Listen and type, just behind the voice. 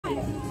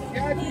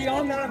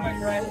beyond that, my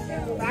friend.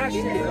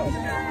 Fascism.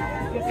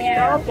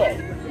 Stop it.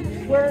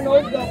 Swearing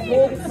over the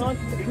whole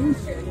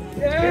Constitution.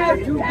 They're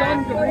too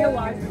dumb to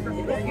realize that they're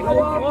fucking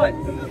what?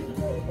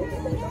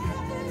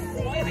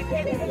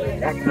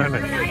 What kind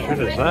of shit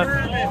is that?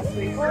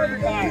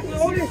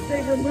 Notice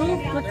they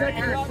removed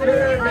protective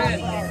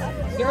service.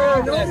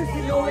 Notice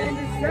they no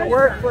longer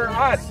work for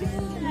us. I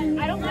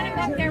don't want to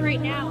go up there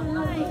right now.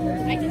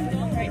 I just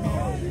don't right now.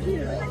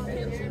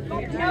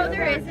 No,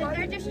 there isn't.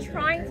 They're just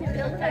trying to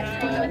build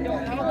that tension.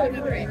 Don't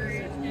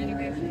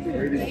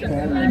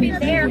maybe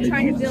they're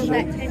trying to build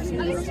that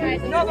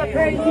tension. No, they're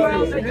paying you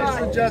out. They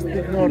just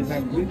ignore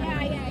them.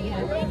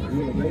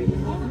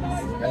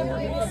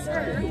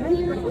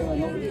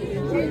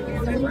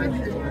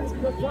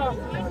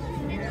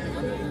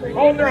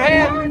 Hold their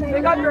hands.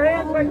 They got their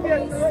hands like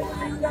this.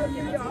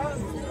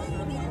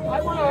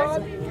 I want to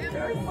hug.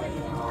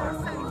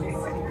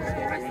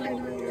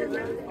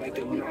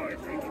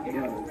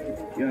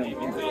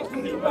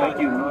 Thank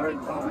you, Mark.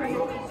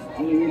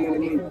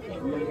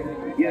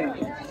 Yeah.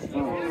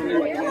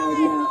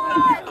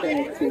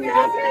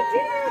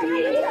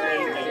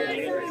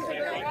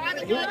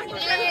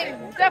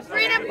 The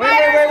freedom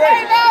fighters,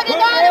 they voted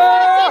on it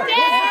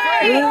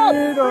today!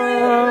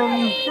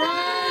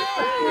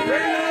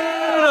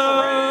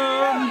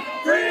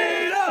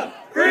 Freedom!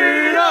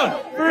 Freedom!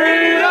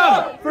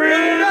 Freedom!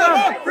 Freedom!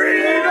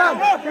 Freedom!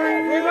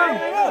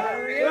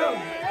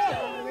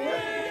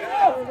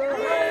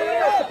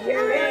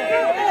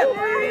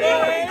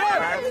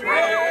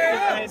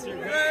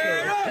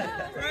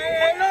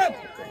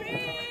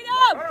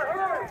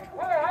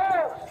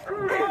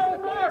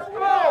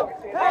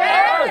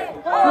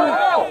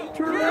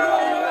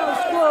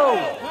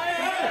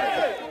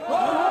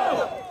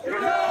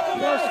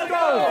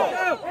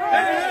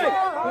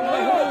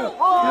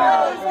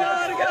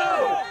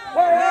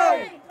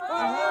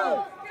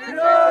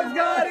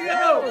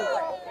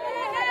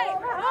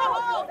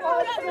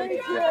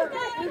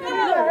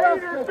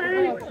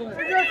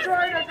 They're just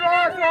trying to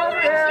draw us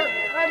over here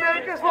and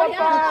make us look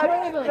bad.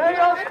 They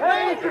don't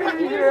pay to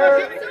be here.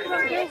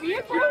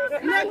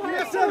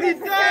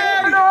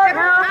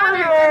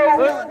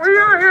 We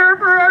are here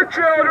for our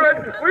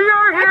children. We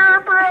are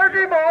here for our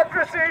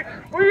democracy.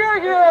 We are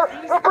here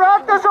to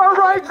practice our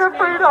rights and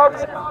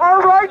freedoms,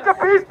 our right to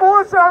peaceful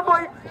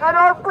assembly, and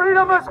our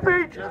freedom of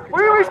speech.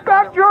 We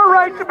respect your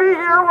right to be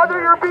here, whether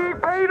you're being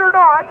paid or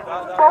not,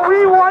 but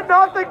we want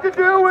nothing to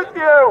do with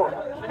you.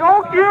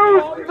 Don't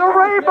use the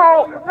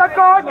rainbow that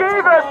God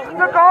gave us,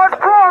 that God's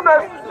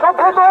promise, to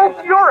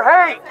promote your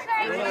hate.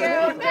 Thank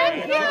you!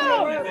 Thank you!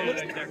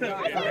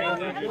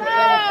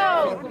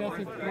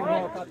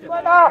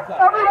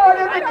 Everyone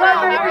in the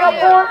country be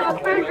important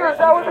speakers,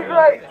 that would be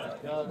great.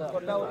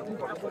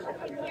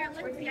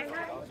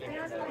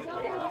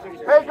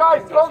 Hey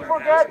guys, don't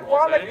forget,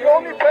 you're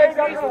only paid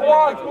until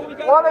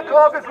 1. 1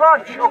 o'clock is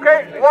lunch,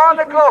 okay? 1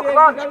 o'clock,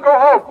 lunch, go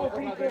home.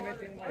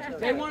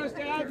 They want us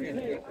to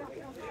advocate.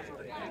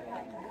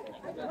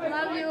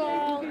 Love you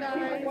all,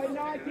 guys. By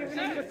not giving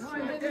them the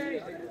time of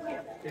day.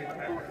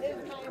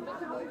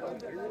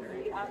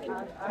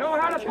 Know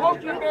how to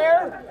poke your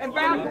bear and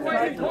back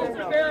away, and poke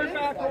your bear and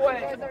back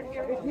away.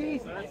 It's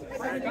easy.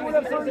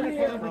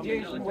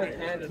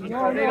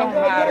 No, they don't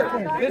matter.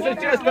 This is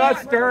just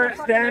us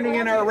standing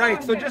in our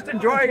rights, so just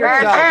enjoy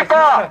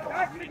yourself.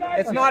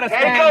 It's not a standoff.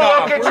 Take a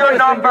look at your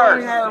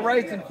numbers. Our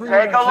rights and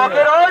Take a look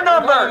at our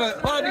numbers.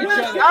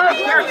 Ask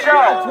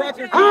yourself,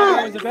 who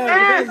is the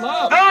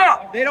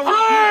They don't want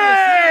people to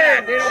see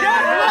that.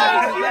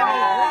 They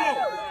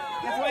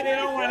don't That's why they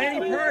don't want any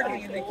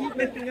party, and they keep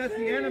making us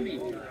the enemy.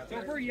 So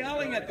if we're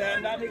yelling at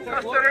them, that makes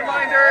us Just a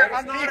reminder,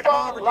 Steve,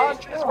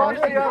 lunch is 1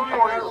 p.m.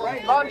 for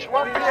you. Lunch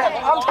 1 p.m.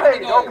 I'm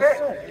paid,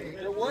 okay?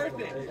 They're worth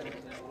it.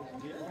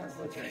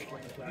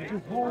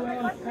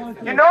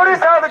 You notice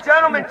how the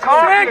gentleman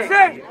talking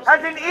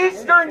has an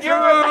Eastern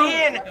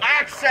European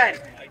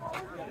accent.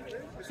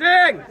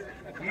 Sing!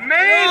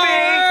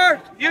 Maybe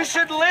you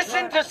should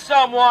listen to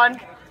someone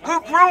who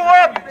grew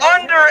up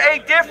under a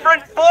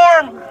different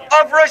form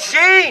of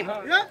regime.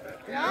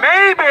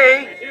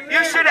 Maybe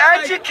you should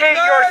educate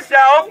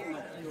yourself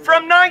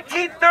from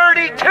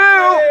 1932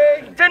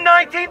 to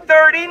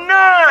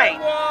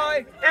 1939.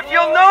 If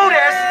you'll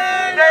notice,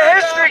 the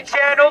History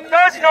Channel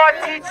does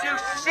not teach you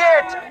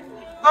shit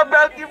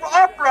about the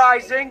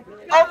uprising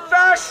of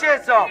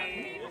fascism.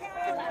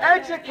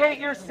 Educate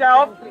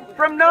yourself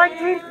from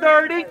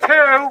 1932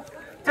 to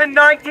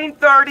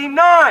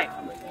 1939.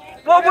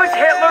 What was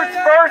Hitler's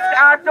first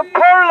act of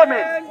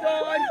parliament?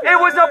 It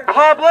was a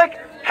public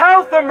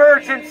health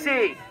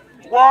emergency.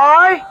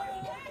 Why?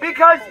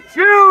 Because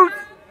Jews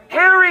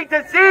carry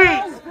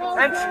disease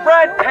and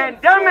spread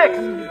pandemics,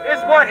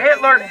 is what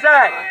Hitler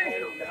said.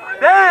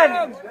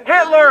 Then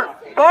Hitler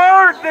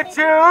barred the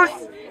Jews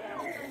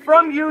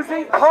from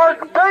using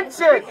park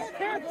benches.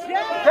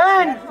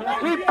 Then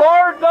he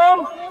barred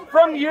them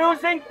from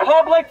using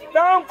public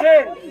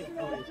fountains.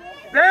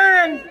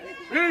 Then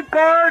he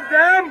barred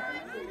them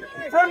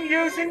from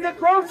using the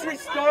grocery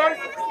stores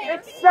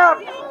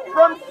except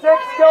from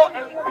 6 till 8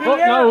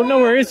 p.m. No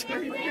worries.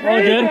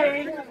 All good.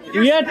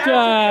 Were you at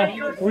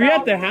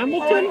the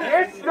Hamilton?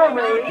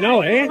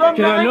 No, eh? Because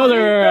I know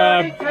there are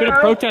a bit of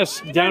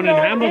protests down in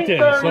Hamilton.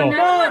 So,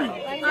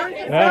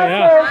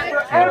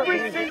 yeah.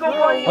 Every single one.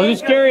 I was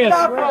just curious.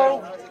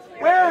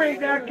 Wearing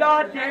their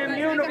goddamn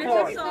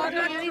uniform.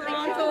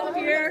 Toronto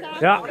here.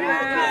 Yeah.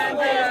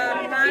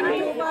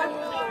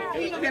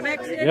 Quebec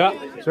City. Yeah.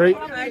 Sorry.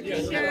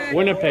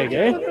 Winnipeg,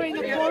 eh?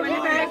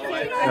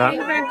 Yeah.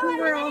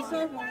 Vancouver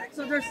also.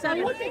 So there's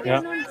 7.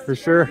 Yeah, for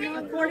sure.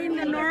 According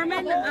to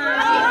Norman,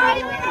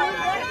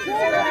 it's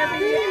going to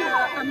be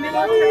a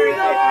military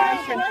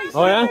operation.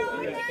 Oh, yeah?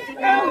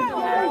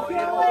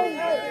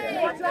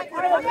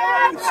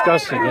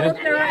 Disgusting, eh?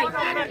 They're right.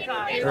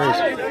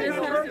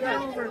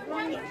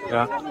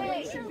 Yeah.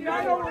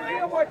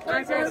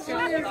 As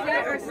soon as they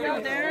are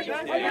still there,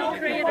 they'll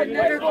create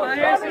another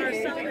virus or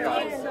something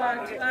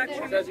else to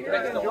actually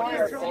control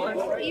us.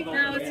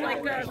 Now it's like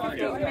a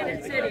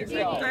 15-minute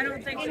city. I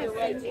don't think so.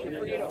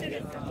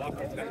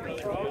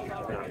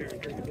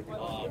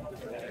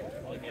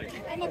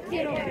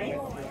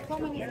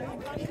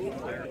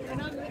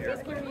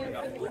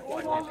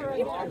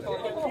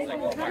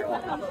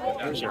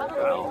 There's your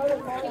pal.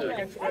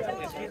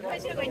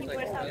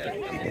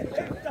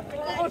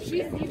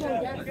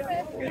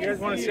 You guys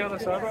want to sit on the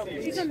sidewalk?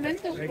 She's a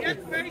mental.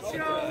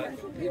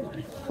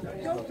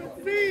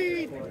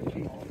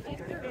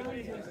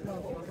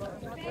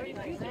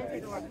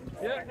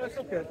 Yeah, that's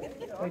okay.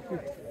 Thank you.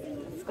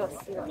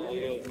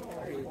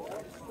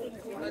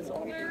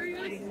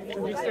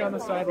 Can we stay on the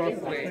sidewalk?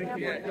 Thank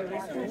you.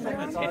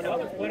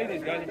 What are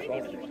these guys in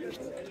front of you?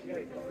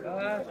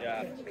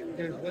 Yeah.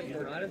 There's what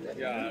you're not in there?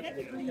 Yeah.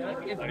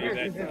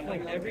 It's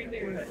like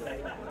everything.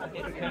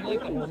 It's kind of like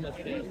the homeless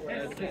thing.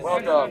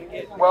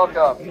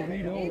 Welcome.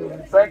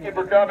 Thank you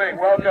for coming.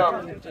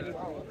 Welcome.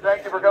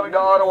 Thank you for coming to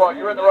Ottawa.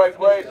 You're in the right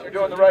place. You're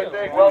doing the right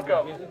thing.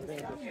 Welcome.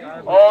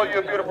 All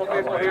you beautiful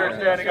people here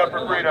standing up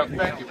for freedom.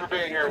 Thank you for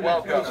being here.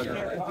 Welcome.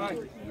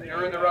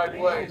 You're in the right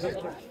place.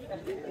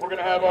 We're going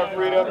to have our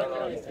freedom,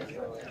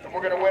 and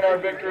we're going to win our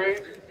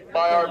victory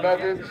by our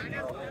methods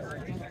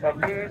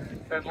of peace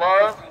and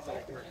love.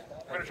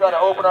 We're going to try to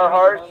open our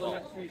hearts,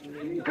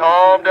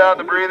 calm down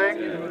the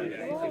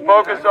breathing,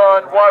 focus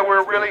on why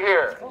we're really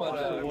here.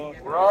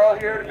 We're all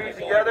here to be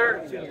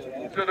together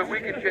so that we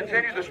can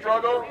continue the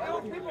struggle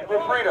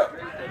for freedom.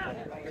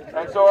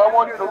 And so I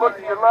want you to look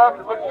to your left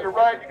and look to your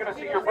right. You're going to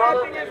see your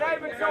brother. You're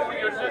going to see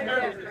your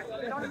sister.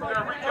 You're going to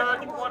reach out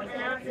with one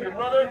hand to your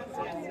brother,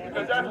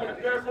 because that's what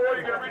it's there for.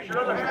 You're going to reach your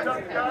other hand up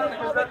to God,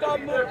 because that's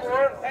what it's there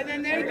for. And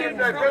then they get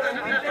brothers and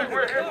sisters,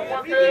 we're here for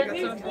one thing.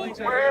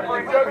 We're here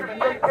for each other, to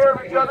take care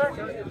of each other,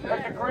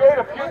 and to create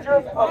a future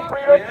of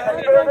freedom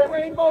and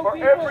fairness for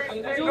every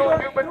single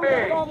human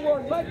being.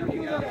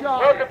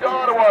 Welcome to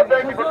Ottawa.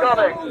 Thank you for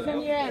coming.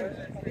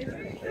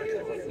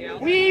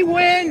 We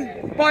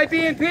win by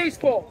being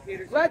peaceful.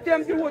 Let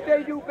them do what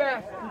they do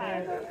best.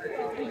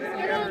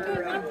 They don't do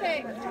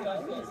nothing.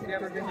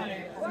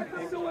 Let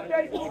them do what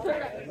they do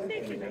best.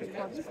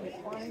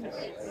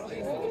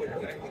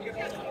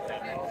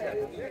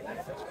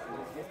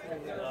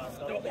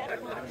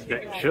 It's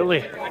getting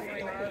chilly. Where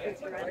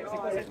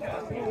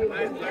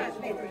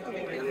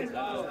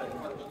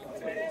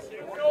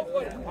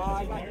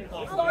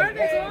are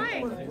they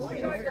going?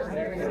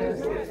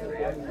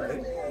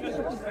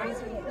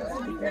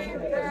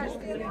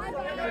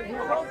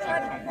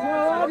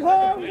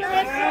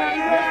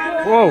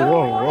 Whoa,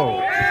 whoa, whoa.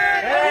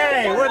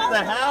 Hey, what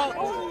the hell?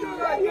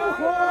 No.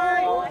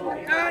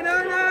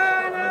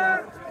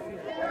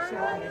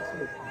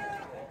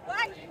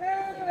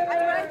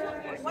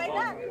 Why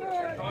not?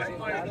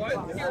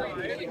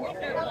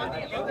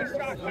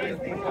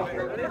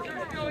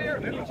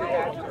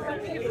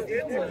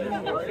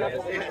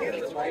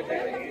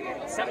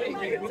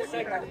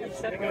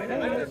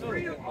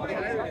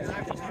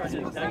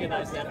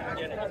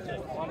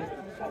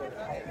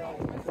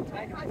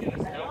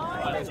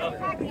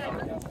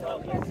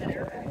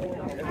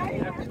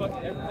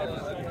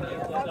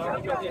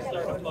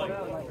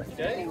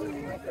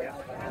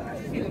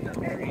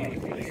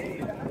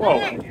 Whoa,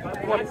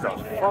 what the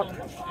fuck?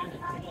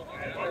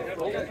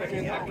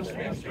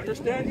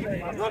 Understand?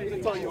 I'm not going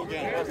to tell you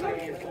again.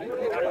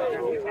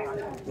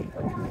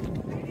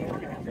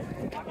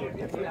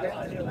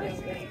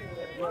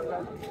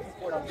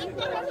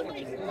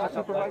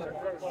 Supervisor,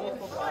 I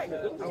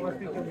want to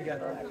speak to him again.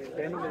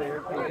 Stand over there.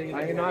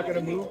 I'm not going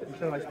to move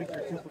until I speak to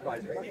your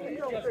supervisor.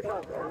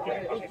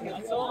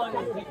 Oh,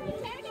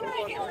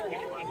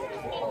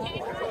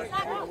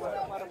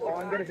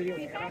 I'm going to be.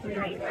 You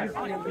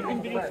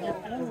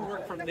can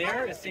work from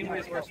there the same way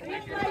as works from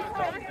here.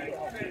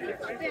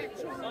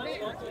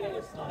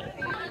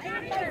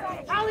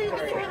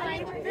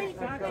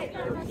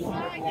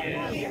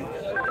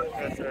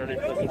 That's already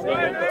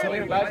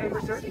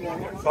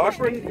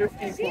Cochrane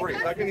 53.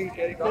 Is that going to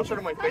get closer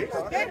to my face?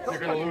 You're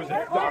going to lose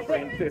it.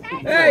 Cochrane 53.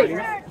 Hey,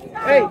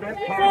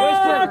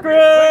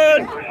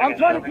 Cochrane! I'm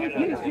trying to keep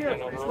peace here,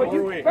 but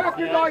you back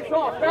your guys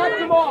off. Back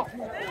them off.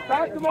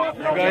 Back them off.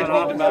 You guys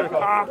want to back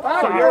off.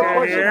 So you're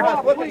pushing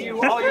off. Look at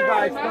you, all you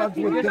guys thugs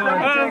with guns.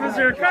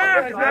 Officer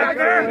Cox back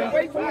there.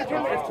 It's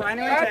trying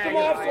to Back them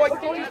off so I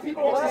can get these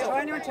people It's off.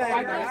 trying to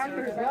antagonize.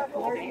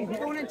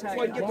 Don't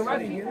antagonize. Get the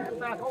rest of you.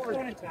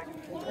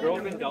 They're all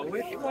been dealt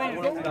with.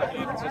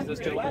 It's just this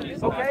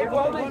gentleman. Okay,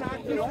 well then,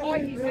 you know why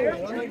he's there?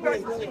 You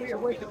guys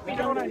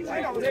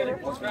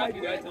Grab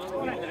you guys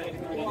on.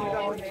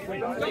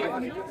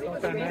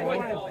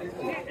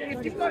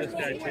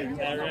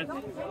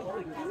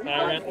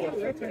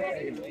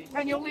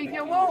 And you'll leave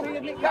you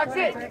alone. That's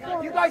it.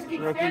 You guys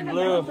keep standing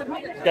Blue. there.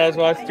 You guys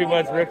watch too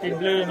much Rookie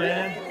Blue,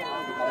 man.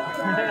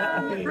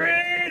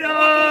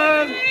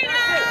 Freedom!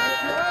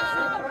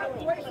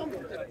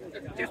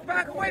 Just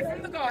back away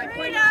from the guy.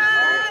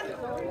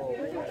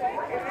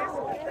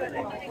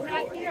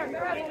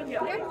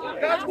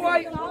 That's why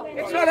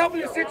it's not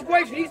helping the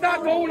situation. He's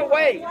not going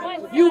away.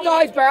 You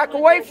guys back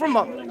away from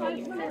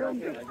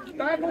him.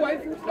 Back away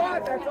from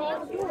Scott. That's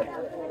all I'm doing.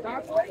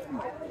 Back away from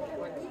him.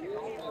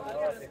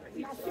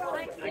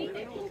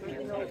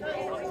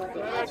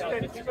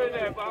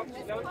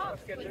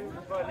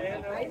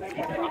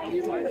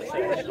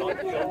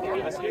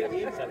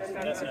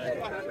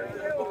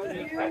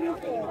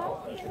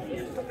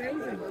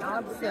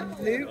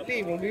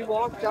 Absolutely. When we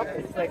walked up,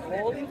 it's like,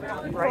 holy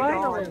crap, right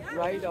on,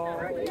 right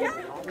on.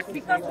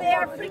 Because they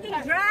are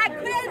freaking drag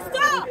queens.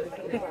 Stop!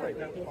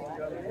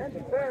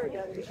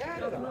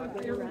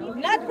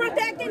 Not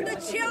protecting the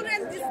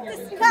children. This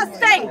is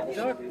disgusting.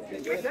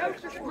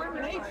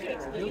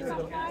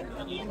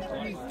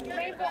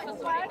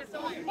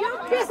 You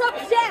piece of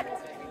shit.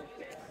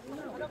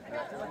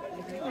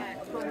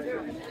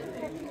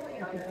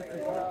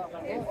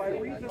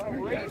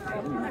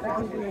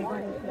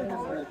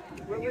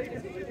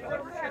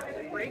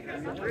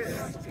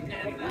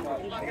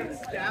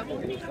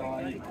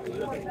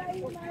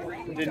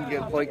 Didn't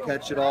get quite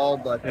catch it all,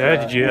 but Yeah,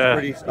 did you,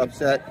 pretty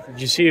upset. Did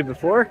you see it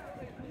before?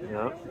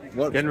 No.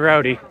 What? Getting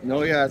rowdy.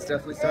 No, yeah, it's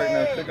definitely starting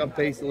to pick up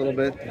pace a little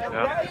bit.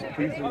 Yeah.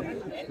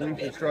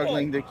 Police are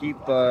struggling to keep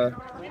the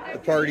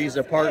parties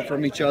apart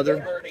from each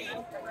other.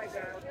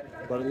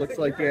 But it looks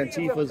like the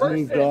Antifa's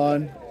moved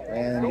on,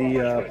 and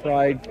the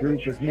Pride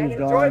group has moved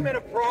on. Enjoyment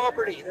of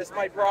property. This is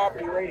my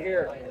property right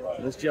here.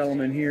 This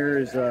gentleman here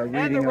is And the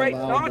reading right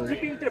out not loud. to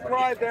be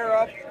deprived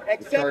thereof,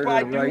 except Charter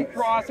by of due Rights.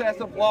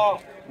 process of law.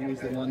 He was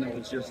the one that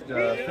was just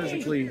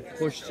physically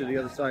pushed to the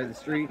other side of the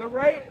street. The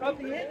right of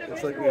the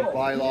Looks like we have individual.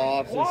 bylaw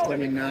officers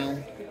coming now.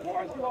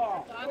 Fourth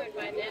law.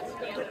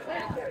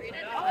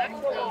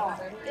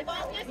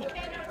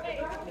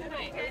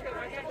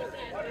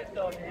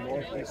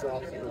 More police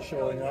officers are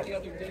showing up.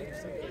 Good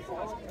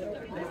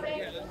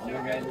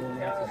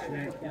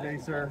day,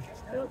 sir.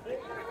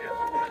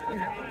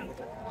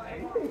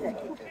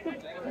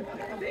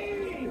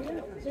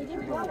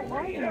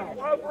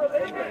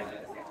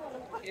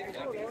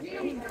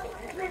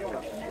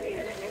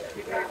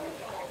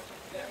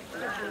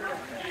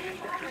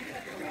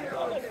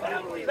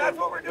 That's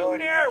what we're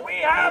doing here. We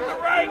have the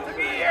right to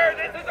be here.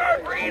 This is our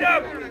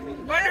freedom.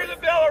 Under the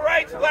Bill of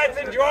Rights, let's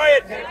enjoy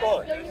it,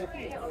 people.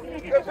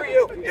 Good for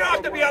you. You don't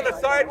have to be on the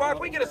sidewalk.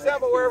 We can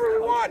assemble wherever we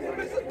want.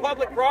 This is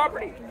public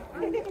property.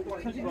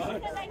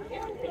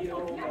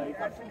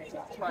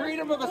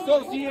 Freedom of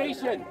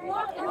association.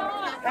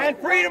 And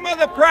freedom of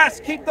the press.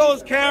 Keep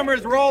those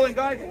cameras rolling,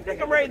 guys. Stick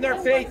them right in their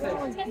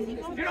faces. Do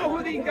you know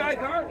who these guys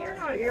are? They're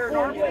not here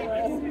normally.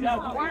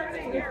 Why are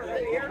they here? Are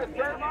they here to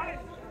serve us?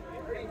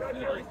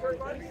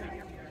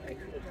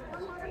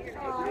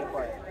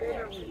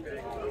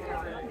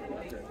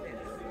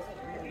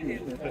 Did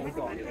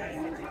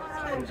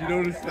you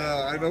notice,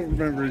 I don't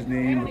remember his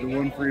name, but the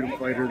one freedom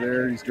fighter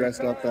there, he's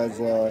dressed up as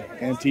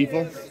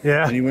Antifa.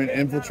 Yeah. And he went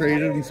and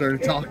infiltrated and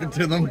started talking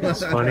to them.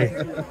 That's funny.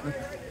 And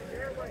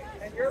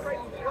your right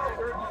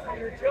to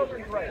your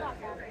children's rights.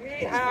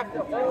 We have to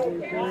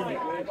hold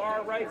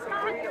our rights and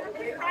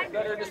freedoms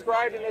that are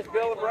described in this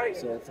Bill of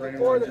Rights. So for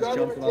Before anyone the just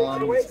government jumping on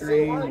takes away the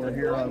screen, civil we're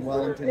here on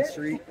Wellington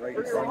Street, right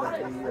in front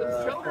of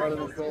the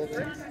Parliament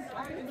building.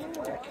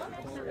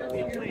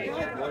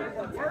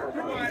 We're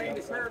providing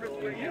the service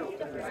for you.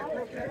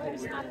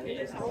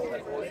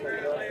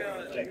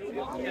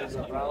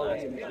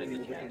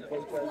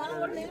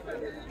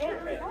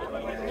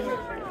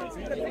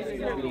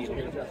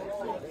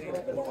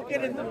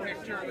 Get in the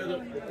picture with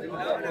them.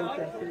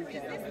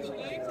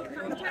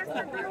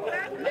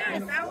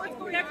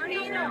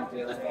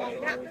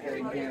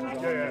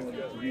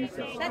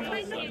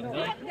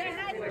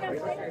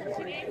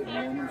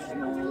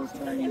 Small,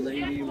 tiny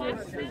lady was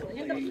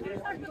physically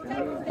on the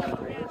other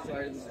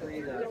side of the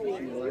street after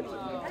she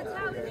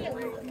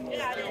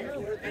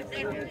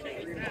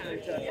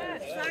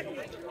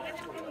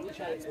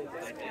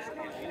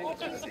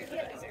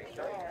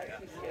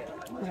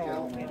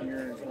gentleman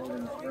here is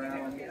holding his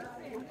ground.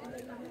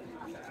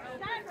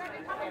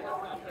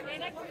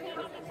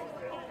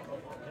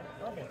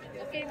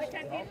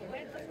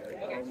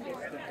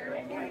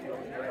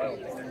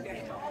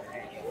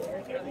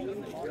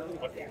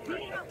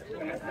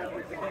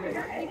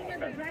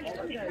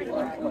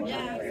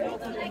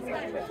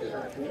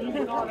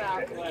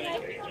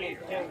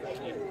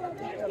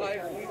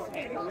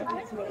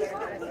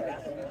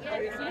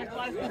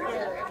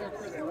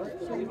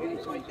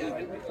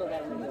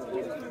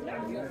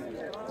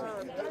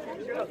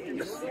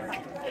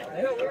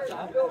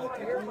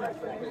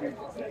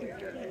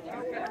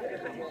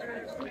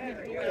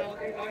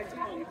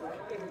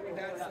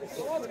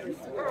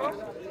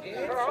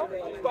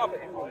 Stop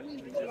it.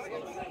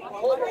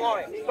 Hold the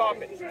line. Stop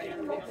it.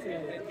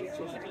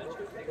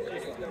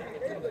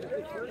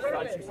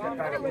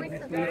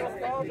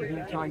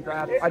 Try and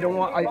grab. I don't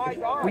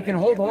want. We can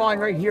hold the line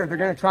right here. They're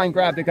gonna try and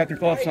grab. They got their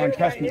gloves on.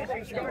 Trust me.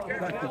 Yes.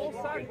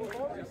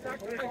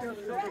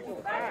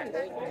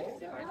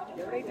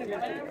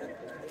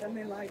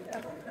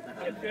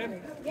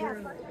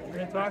 We're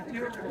gonna talk to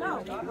you? No.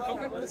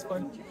 Okay, that's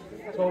fine.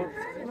 So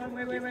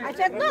I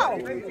said no.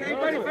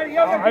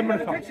 I'm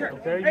gonna talk to you,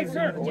 okay? Hey,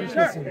 sir. Just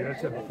listen to me,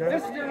 that's it, okay?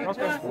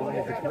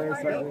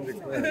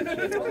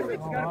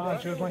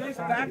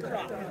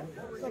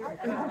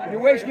 You're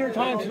wasting your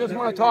time. She doesn't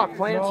want to talk.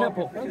 Plain and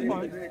simple.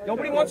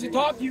 Nobody wants to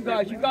talk to you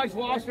guys. You guys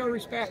lost our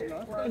respect.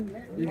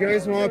 You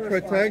guys want to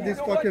protect these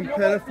fucking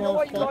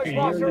pedophile fucking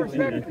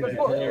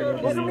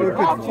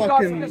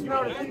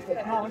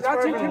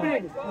That's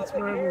intimidating.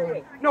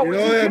 No, you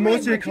know,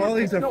 most of your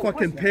colleagues are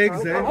fucking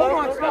pigs, eh? Hold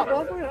on, stop.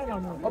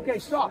 Okay,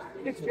 stop.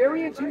 It's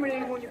very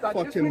intimidating when you got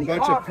this Fucking many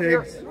bunch of cops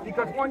here pigs.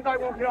 because one guy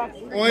won't get off.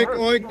 Oink,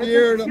 oink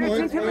here, It's oink,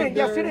 intimidating. oink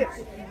Yes, it there.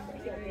 is.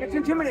 It's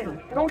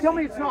intimidating. Don't tell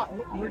me it's not.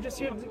 we're just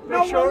here to make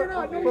No, sure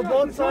no, no, for no,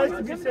 both no, sides no,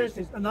 to be no, safe,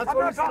 and that's I'm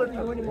why we not split talking.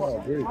 you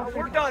anymore.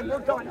 We're done. We're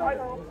done.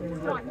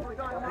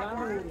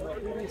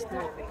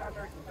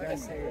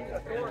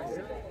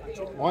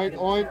 Oink,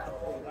 oink.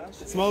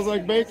 Smells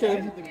like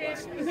bacon.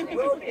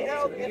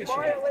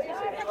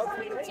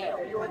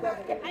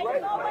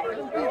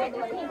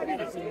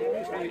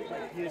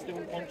 He's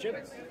doing one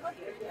chips.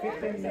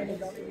 15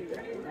 minutes.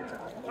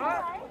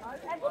 Yeah,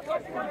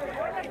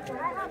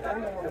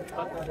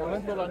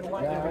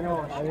 I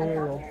know. I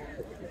hear you.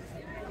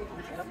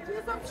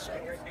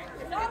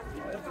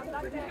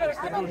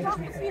 I don't talk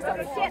this piece of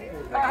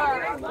shit.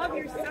 I love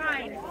your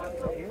sign.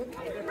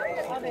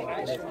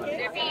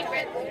 They're being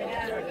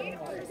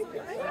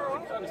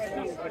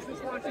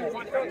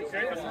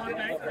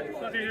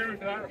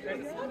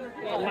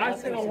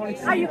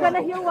Are you going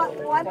to hear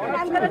what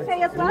I'm going to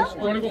say as well?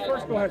 You want to go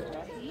first? Go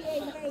ahead.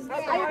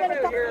 Are you going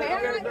to talk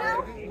fair right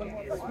now?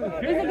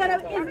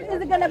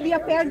 Is it gonna be a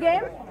fair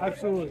game?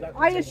 Absolutely.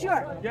 Are you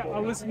sure? Yeah,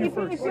 I'll listen to you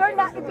first. If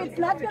it's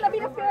not gonna be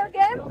a fair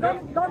game,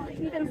 don't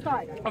even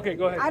start. Okay,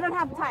 go ahead. I don't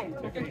have time.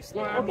 Okay,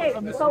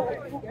 So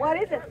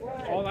what is it?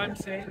 all I'm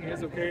saying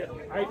is, okay,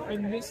 I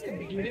missed the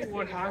beginning,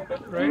 what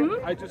happened, right?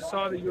 I just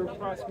saw that you were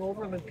crossing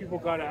over and then people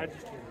got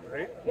agitated,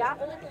 right? Yeah.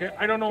 Okay,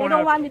 I don't know They what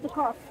don't want happened. me to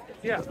cross.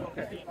 Yeah,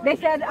 okay. They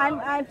said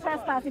I'm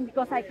trespassing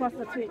because I crossed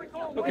the street.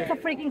 Okay. It's a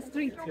freaking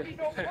street.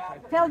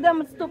 Tell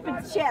them stupid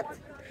shit.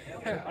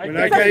 And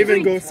I can't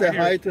even go say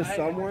hi to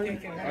someone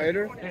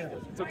either.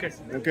 It's okay.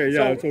 Okay,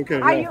 yeah, it's okay.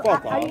 Are Yeah, you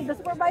fuck are off. you the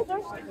supervisor?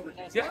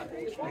 Yeah,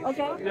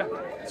 Okay. yeah.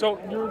 So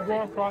you're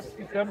going across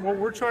with them. What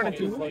we're trying to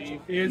do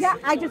is... Yeah,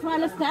 I just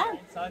want to stand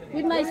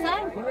with my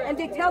sign, and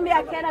they tell me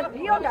I cannot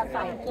be on that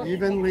sign.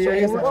 Even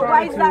liaison. Well,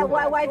 why is that?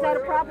 Why is that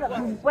a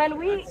problem? When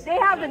they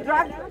have the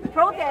drug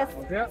protest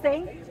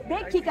thing,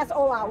 they kick us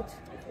all out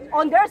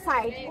on their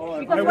side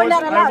because we're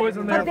not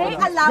allowed. But they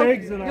allow.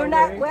 You're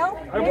not. Well,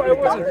 maybe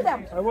talk to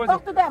them.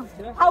 Talk to them.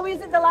 How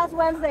is it the last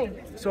Wednesday?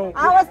 So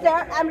I was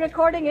there. I'm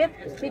recording it.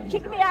 They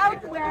kicked me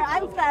out where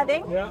I'm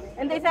standing,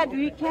 and they said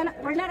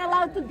we're not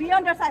allowed to be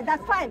on their side.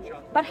 That's fine.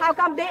 But how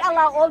come they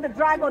allow all the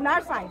drag on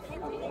our side?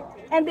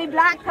 And they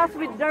black us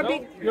with their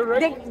big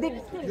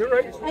sticks. You're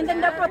right. And then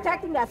they're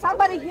protecting us.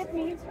 Somebody hit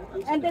me,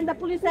 and then the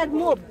police said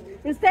move.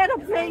 Instead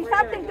of saying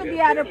something to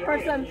the other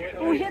person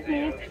who hit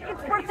me,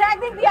 it's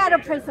protecting the other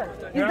person.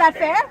 Is that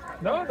fair?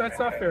 No, that's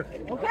not fair.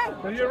 Okay.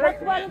 No, you're right.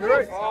 That's what it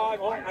You're is. right.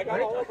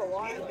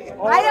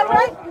 I am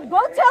right. Go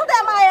tell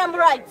them I am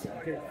right.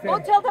 Go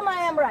tell them I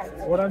am right.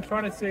 What I'm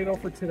trying to say though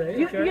for today,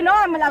 You know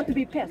I'm allowed to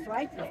be pissed,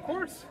 right? Of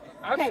course.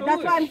 Okay, Absolutely.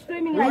 that's why I'm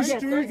screaming like These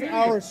this. streets,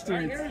 our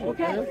streets.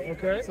 Okay.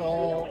 Okay. So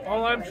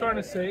all I'm trying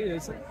to say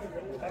is,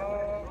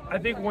 I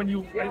think when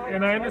you,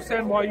 and I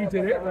understand why you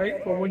did it,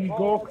 right? But when you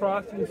go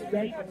across the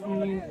street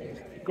to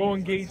go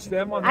engage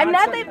them on that I'm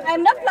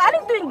not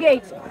planning to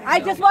engage. I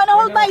just want to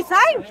hold my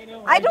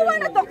sign. I don't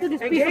want to talk to this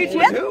piece of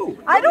shit.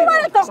 I don't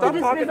want to talk to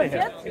this piece of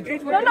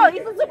shit. No,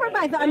 he's a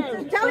supervisor.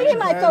 I'm telling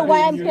him I told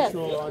why I'm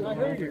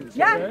pissed.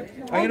 Yeah.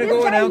 I'm gonna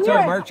go announce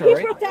our march, all right?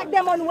 He protect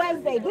them on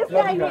Wednesday. This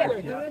guy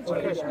here.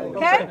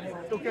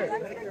 Okay?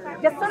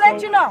 Just to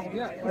let you know.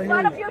 He's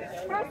not a pure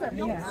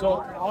person.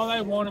 So all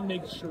I want to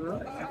make sure,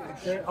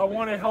 okay, I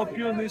want to help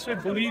you in this way.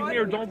 Believe me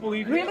or don't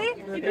believe me.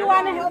 Really? If you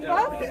want to help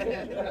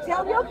us,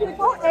 tell your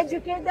people you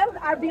educate them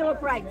our Bill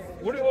of Rights.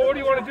 What do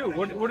you want to do?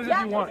 What is it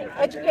you want?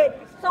 Educate.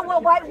 So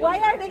why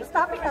are they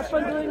stopping us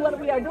from doing what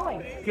we are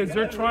doing? Because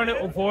they're trying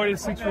to avoid a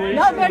situation.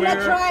 No, they're not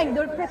trying.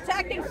 They're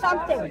protecting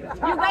something.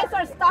 You guys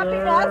are stopping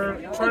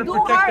us trying to do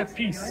protect our the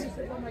peace.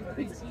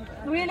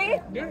 Really?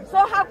 Yeah. So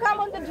how come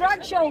on the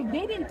drag show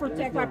they didn't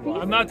protect our peace?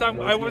 I'm not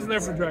talking. I wasn't there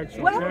for drag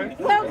show. Well, okay?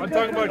 well, I'm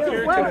talking about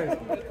here today.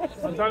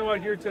 I'm talking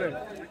about here today.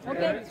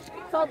 Okay.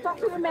 So talk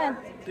to the man.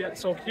 Yeah.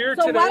 So here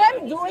so today. So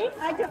what I'm doing,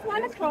 I just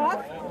want to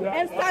cross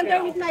and stand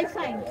there with my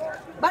sign.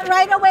 But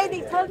right away they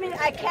told me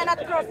I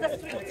cannot cross the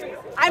street.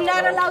 I'm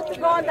not allowed to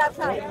go on that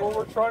side. What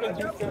we're trying to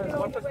do here as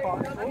much as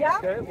possible. Yeah.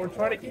 Okay. We're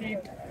trying to keep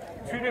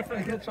two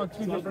different groups on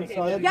two different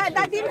sides. Yeah,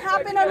 that didn't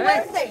happen on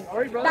Wednesday.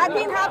 That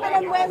didn't happen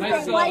on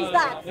Wednesday. Why is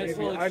that?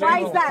 Why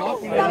is that?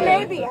 So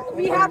maybe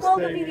we have all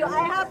the video.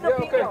 I have the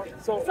video. Okay.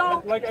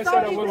 So like I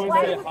said, I wasn't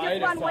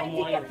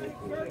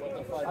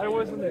I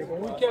wasn't there.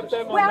 We kept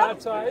them on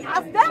that side.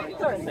 Ask them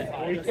first.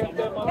 We kept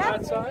them on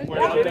that side.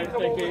 They didn't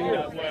come over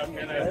here.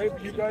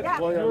 You guys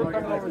were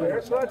coming over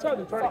there. So that's how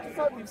they're trying to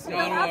keep So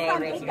last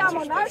time they come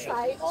on our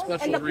side,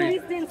 and the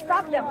police didn't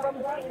stop them from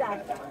doing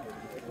that.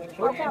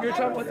 You're talking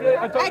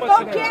about, I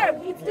don't care.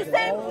 It's the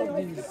same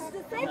thing.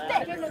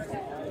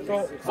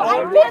 So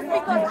I'm pissed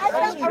because I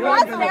felt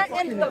harassed there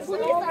and the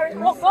police are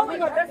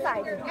going on their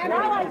side.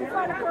 Now I just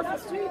want to cross the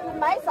street with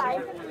my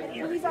side. The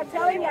police are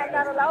telling me I'm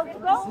not allowed to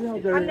go.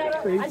 I'm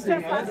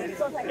trespassing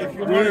because I if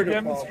you want to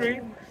demonstrate,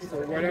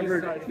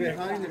 whatever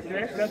behind it,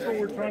 that's what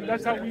we're trying.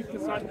 That's how we've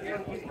decided.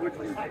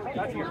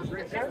 That's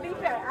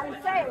I'm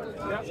saying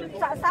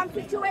some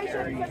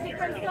situation is a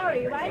different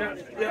story, right?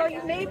 So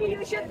maybe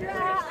you should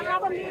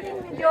have a meeting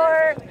with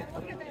your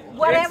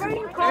whatever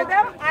you call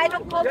them. I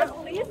don't call the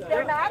police.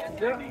 They're not.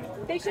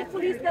 They should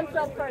police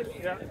themselves first.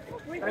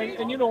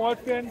 And you know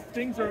what, Ben?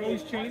 Things are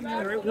always changing.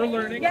 Right? We're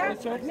learning.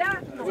 Also.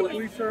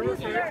 Police service.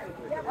 We're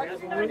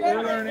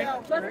learning. I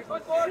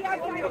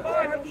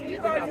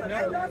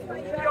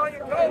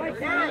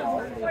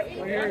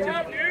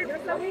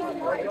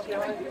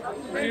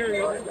hear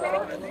you.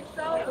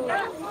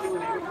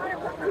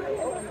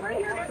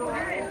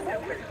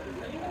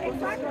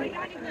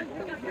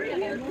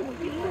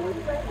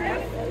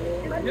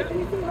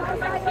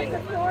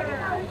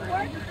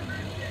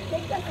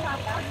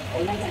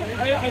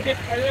 I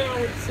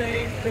would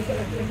say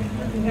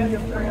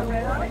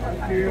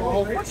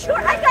sure,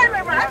 I got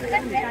my right.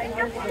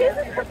 This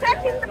is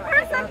protecting the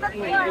person that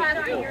we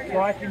are here. So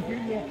I can hear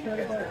you upset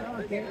about that,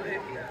 okay?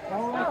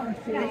 All I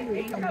can say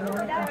is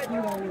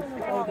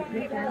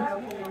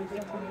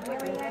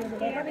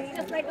it's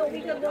just like a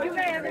week ago. You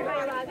got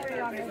everybody last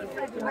year on it.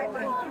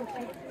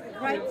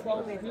 Right?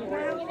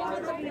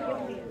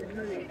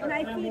 And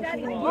I see that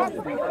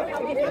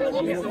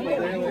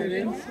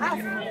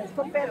it's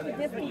compared to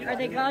this. Are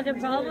they causing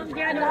problems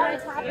here? No,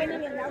 it's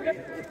happening in other.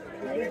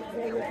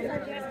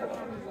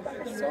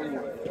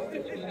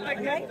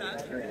 Okay.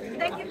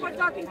 Thank you for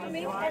talking to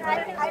me, and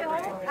I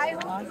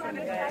hope you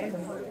understand,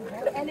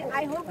 and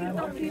I hope you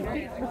don't feel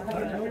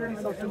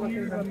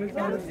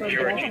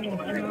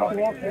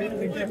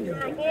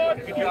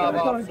Good job,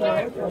 officer. I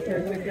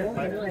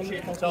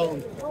appreciate the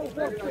tone.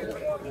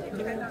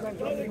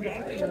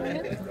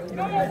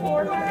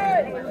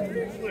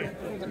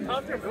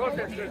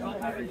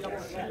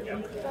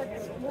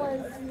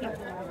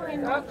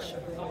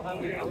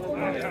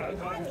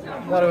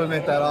 Gotta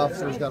admit that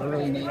officer's got a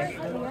really nice.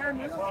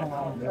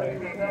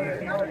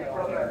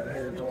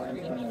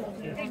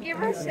 Give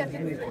her a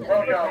second.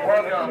 Welcome.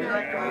 Thank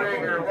you for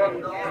being here.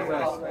 Welcome to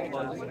Ottawa.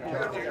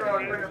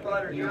 Strong freedom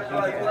fighters, you're in the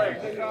right place.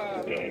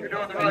 You're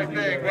doing the right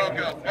thing.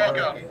 Welcome.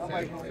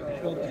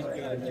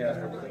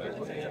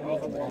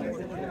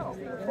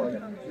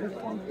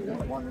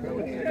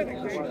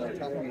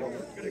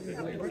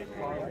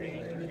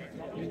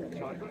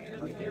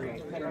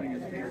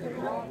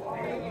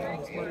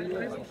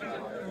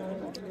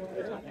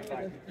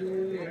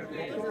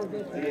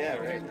 Yeah,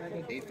 right.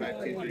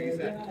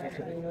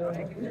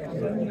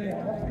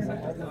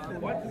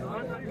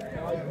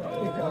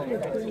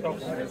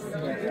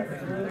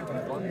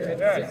 85237.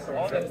 Yes,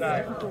 all the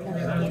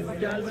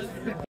time.